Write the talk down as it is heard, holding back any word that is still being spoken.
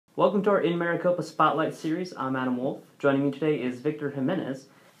Welcome to our InMaricopa Spotlight series. I'm Adam Wolf. Joining me today is Victor Jimenez.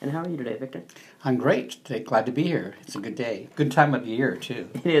 And how are you today, Victor? I'm great today. Glad to be here. It's a good day. Good time of the year, too.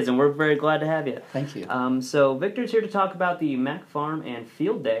 It is, and we're very glad to have you. Thank you. So Victor's here to talk about the Mac Farm and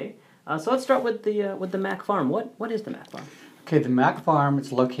Field Day. So let's start with the Mac Farm. What is the Mac Farm? Okay, the Mac Farm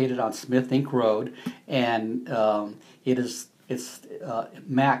is located on Smith Inc. Road, and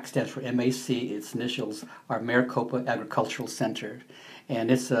MAC stands for M-A-C. Its initials are Maricopa Agricultural Center. And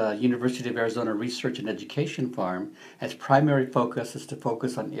it's a University of Arizona research and education farm. Its primary focus is to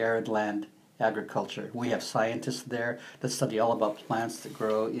focus on arid land agriculture. We have scientists there that study all about plants that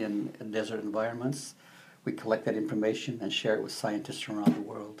grow in desert environments. We collect that information and share it with scientists around the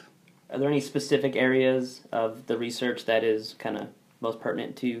world. Are there any specific areas of the research that is kind of most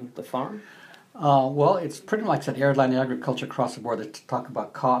pertinent to the farm? Well, it's pretty much an arid land agriculture across the board. They talk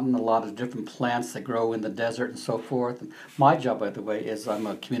about cotton, a lot of different plants that grow in the desert and so forth. And my job, by the way, is I'm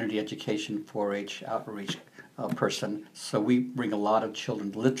a community education 4-H outreach person. So we bring a lot of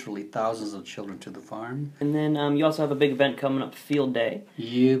children, literally thousands of children, to the farm. And then you also have a big event coming up, Field Day.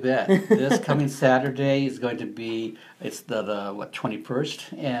 You bet. This coming Saturday is going to be, it's the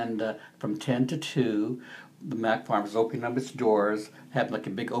 21st, and from 10 to 2, the Mac Farm is opening up its doors, having like a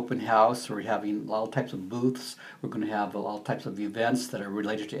big open house. We're having all types of booths. We're going to have all types of events that are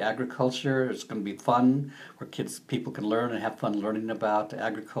related to agriculture. It's going to be fun, where people can learn and have fun learning about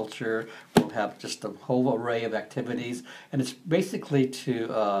agriculture. We'll have just a whole array of activities, and it's basically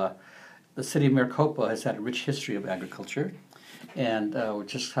to the city of Maricopa has had a rich history of agriculture, and we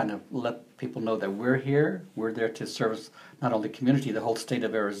just kind of let people know that we're here. We're there to service not only the community, the whole state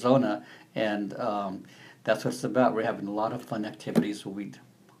of Arizona, and that's what it's about. We're having a lot of fun activities,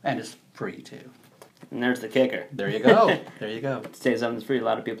 and it's free too. And there's the kicker. There you go. There you go. To say something's free, a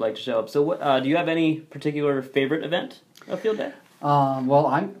lot of people like to show up. So, do you have any particular favorite event of Field Day?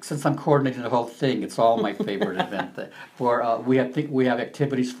 Well, since I'm coordinating the whole thing, it's all my favorite event. We have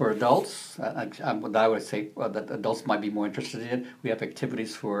activities for adults. I would say that adults might be more interested in. We have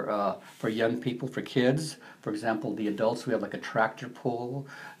activities for young people, for kids. For example, the adults, we have like a tractor pull.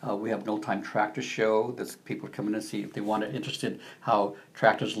 We have an old-time tractor show that people come in and see if they want to interested how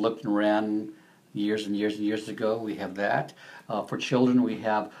tractors looked and ran years and years and years ago. We have that. For children, we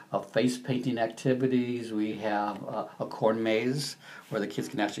have face painting activities. We have a corn maze where the kids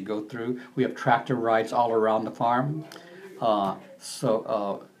can actually go through. We have tractor rides all around the farm.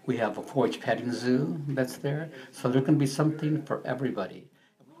 We have a 4-H petting zoo that's there. So there's going to be something for everybody.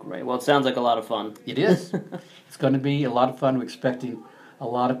 Great. Well, it sounds like a lot of fun. It is. It's going to be a lot of fun. We're expecting a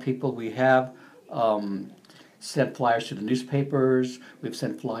lot of people. We have sent flyers to the newspapers. We've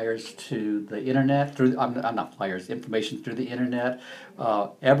sent flyers to the internet not flyers, information through the internet.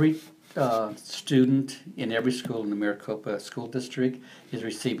 Every student in every school in the Maricopa School District is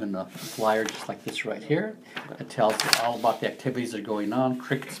receiving a flyer just like this right here. It tells you all about the activities that are going on: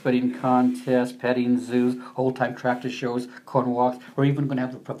 cricket spitting contests, petting zoos, old-time tractor shows, corn walks. We're even going to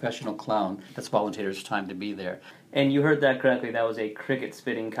have a professional clown that's volunteered his time to be there. And you heard that correctly. That was a cricket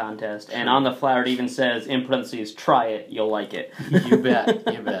spitting contest. And on the flyer it even says, in parentheses, "Try it, you'll like it." You bet,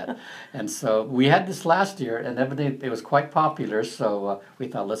 you bet. And so we had this last year, and evidently it was quite popular, so we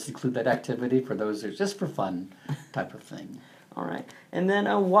thought let's include that activity for those who just for fun type of thing. All right. And then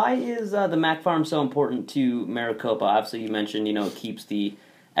why is the Mac Farm so important to Maricopa? Obviously you mentioned, it keeps the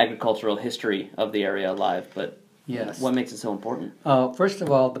agricultural history of the area alive, but yes, what makes it so important? First of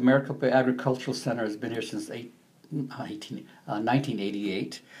all, the Maricopa Agricultural Center has been here since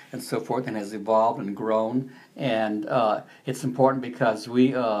 1988 and so forth, and has evolved and grown. And it's important because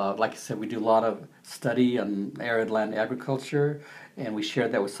we, like I said, we do a lot of study on arid land agriculture, and we share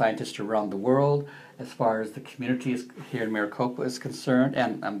that with scientists around the world. As far as the community here in Maricopa is concerned,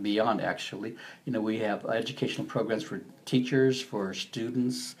 and beyond actually, we have educational programs for teachers, for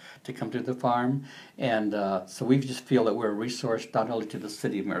students to come to the farm, and so we just feel that we're a resource not only to the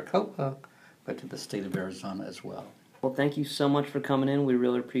city of Maricopa, but to the state of Arizona as well. Well, thank you so much for coming in. We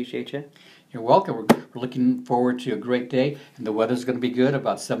really appreciate you. You're welcome. We're looking forward to a great day, and the weather's going to be good,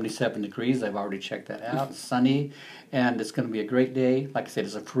 about 77 degrees. I've already checked that out. It's sunny, and it's going to be a great day. Like I said,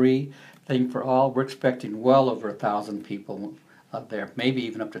 it's a free thing for all. We're expecting well over 1,000 people up there, maybe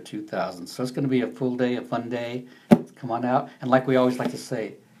even up to 2,000. So it's going to be a full day, a fun day. Come on out. And like we always like to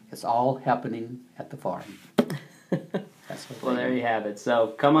say, it's all happening at the farm. Well, there you have it.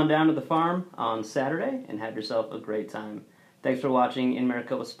 So come on down to the farm on Saturday and have yourself a great time. Thanks for watching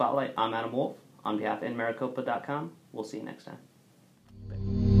InMaricopa Spotlight. I'm Adam Wolf. On behalf of InMaricopa.com, we'll see you next time.